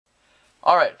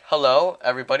Alright, hello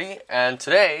everybody, and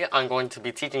today I'm going to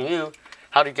be teaching you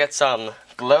how to get some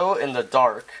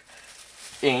glow-in-the-dark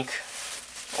ink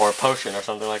or potion or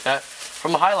something like that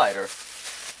from a highlighter.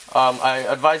 I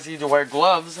advise you to wear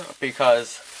gloves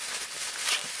because,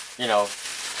 you know,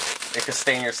 it could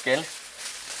stain your skin,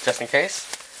 just in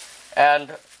case.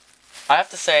 And I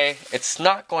have to say, it's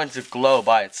not going to glow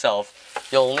by itself.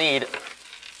 You'll need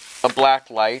a black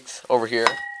light over here.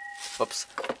 Whoops.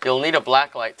 You'll need a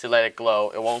black light to let it glow.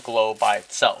 It won't glow by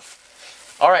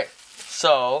itself. Alright,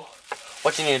 so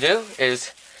what you need to do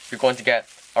is you're going to get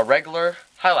a regular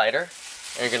highlighter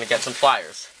and you're going to get some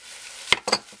pliers.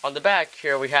 On the back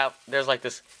here there's like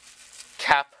this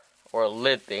cap or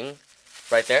lid thing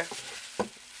right there.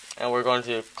 And we're going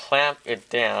to clamp it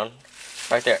down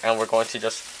right there. And we're going to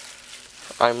just,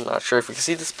 I'm not sure if you can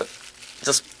see this, but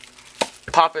just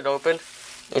pop it open.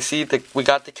 You see we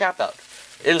got the cap out.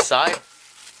 Inside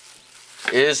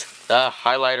is the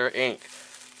highlighter ink,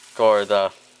 or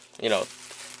the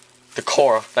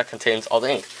core that contains all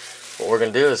the ink. What we're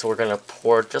going to do is we're going to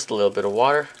pour just a little bit of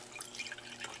water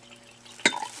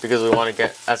because we want to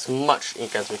get as much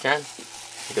ink as we can.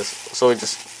 So we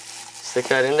just stick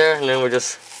that in there and then we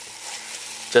just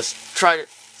try to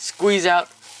squeeze out.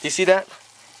 Do you see that?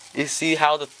 You see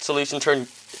how the solution turned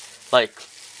like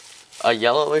a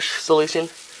yellowish solution?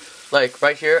 Like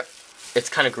right here, it's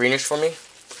kind of greenish for me,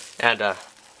 and my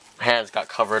hands got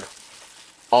covered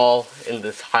all in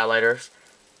this highlighter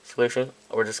solution.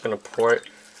 We're just gonna pour it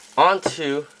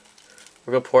onto.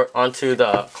 We're gonna pour it onto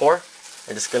the core,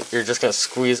 and you're just gonna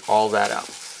squeeze all that out.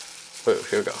 Wait,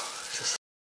 here we go.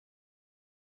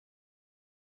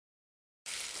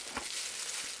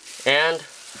 And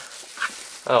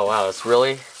oh wow, it's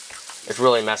really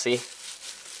messy.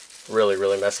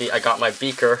 Really messy. I got my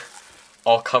beaker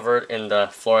all covered in the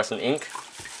fluorescent ink,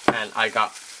 and I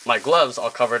got my gloves all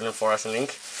covered in fluorescent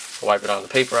ink. I'll wipe it on the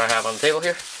paper I have on the table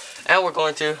here, and we're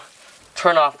going to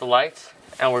turn off the light,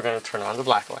 and we're going to turn on the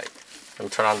black light. Let me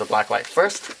turn on the black light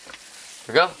first.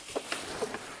 Here we go,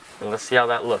 and let's see how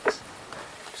that looks.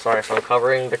 Sorry if I'm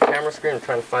covering the camera screen. I'm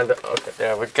trying to find the, okay,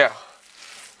 there we go.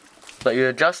 Let you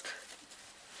adjust.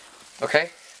 Okay,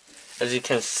 as you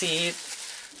can see,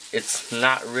 it's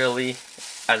not really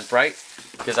as bright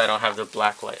because I don't have the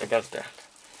black light against that.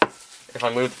 If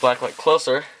I move the black light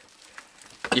closer,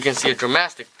 you can see a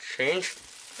dramatic change,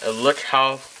 and look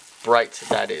how bright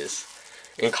that is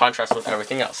in contrast with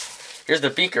everything else. Here's the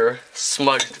beaker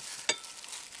smudged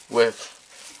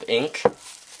with the ink,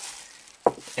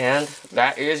 and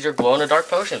that is your glow-in-the-dark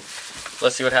potion.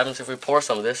 Let's see what happens if we pour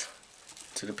some of this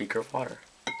to the beaker of water.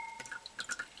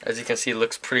 As you can see, it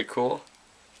looks pretty cool.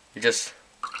 It's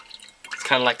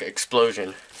kind of like an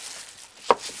explosion.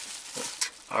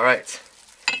 Alright,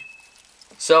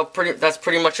 so that's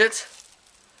pretty much it.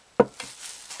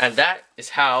 And that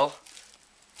is how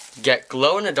you get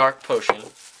glow-in-the-dark potion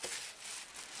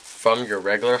from your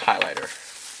regular highlighter.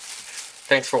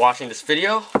 Thanks for watching this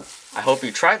video. I hope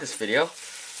you try this video.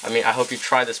 I hope you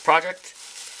try this project.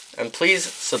 And please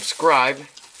subscribe,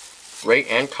 rate,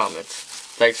 and comment.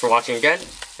 Thanks for watching again,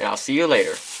 and I'll see you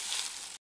later.